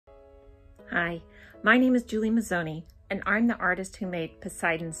Hi, my name is Julie Mazzoni, and I'm the artist who made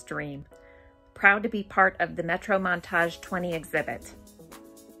Poseidon's Dream. Proud to be part of the Metro Mintage XX exhibit.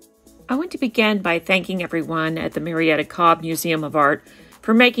 I want to begin by thanking everyone at the Marietta Cobb Museum of Art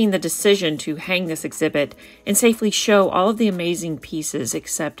for making the decision to hang this exhibit and safely show all of the amazing pieces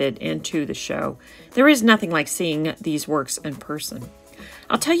accepted into the show. There is nothing like seeing these works in person.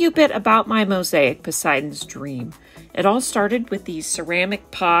 I'll tell you a bit about my mosaic, Poseidon's Dream. It all started with these ceramic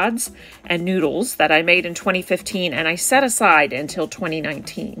pods and noodles that I made in 2015 and I set aside until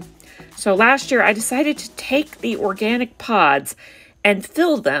 2019. So last year I decided to take the organic pods and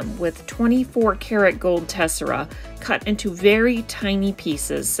fill them with 24 karat gold tessera cut into very tiny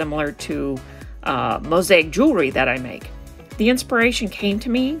pieces similar to mosaic jewelry that I make. The inspiration came to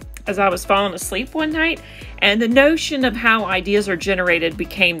me as I was falling asleep one night, and the notion of how ideas are generated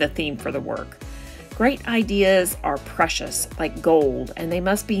became the theme for the work. Great ideas are precious, like gold, and they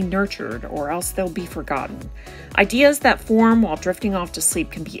must be nurtured or else they'll be forgotten. Ideas that form while drifting off to sleep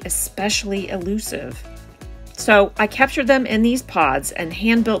can be especially elusive. So I captured them in these pods and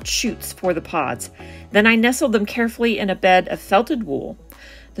hand-built chutes for the pods. Then I nestled them carefully in a bed of felted wool.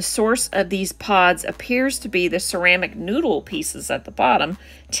 The source of these pods appears to be the ceramic noodle pieces at the bottom,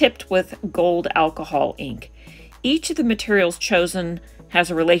 tipped with gold alcohol ink. Each of the materials chosen has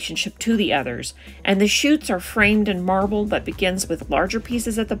a relationship to the others, and the chutes are framed in marble that begins with larger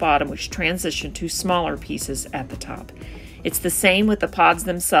pieces at the bottom, which transition to smaller pieces at the top. It's the same with the pods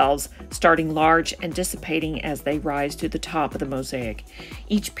themselves, starting large and dissipating as they rise to the top of the mosaic.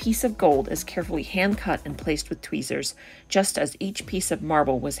 Each piece of gold is carefully hand-cut and placed with tweezers, just as each piece of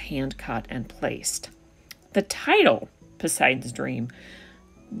marble was hand-cut and placed. The title, Poseidon's Dream,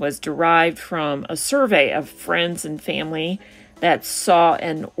 was derived from a survey of friends and family that saw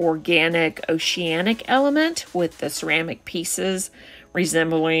an organic oceanic element with the ceramic pieces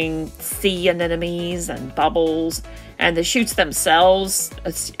resembling sea anemones and bubbles, and the chutes themselves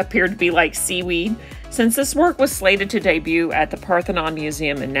appeared to be like seaweed. Since this work was slated to debut at the Parthenon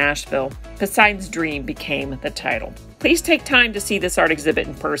Museum in Nashville, Poseidon's Dream became the title. Please take time to see this art exhibit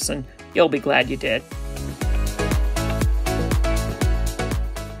in person. You'll be glad you did.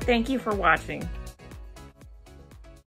 Thank you for watching.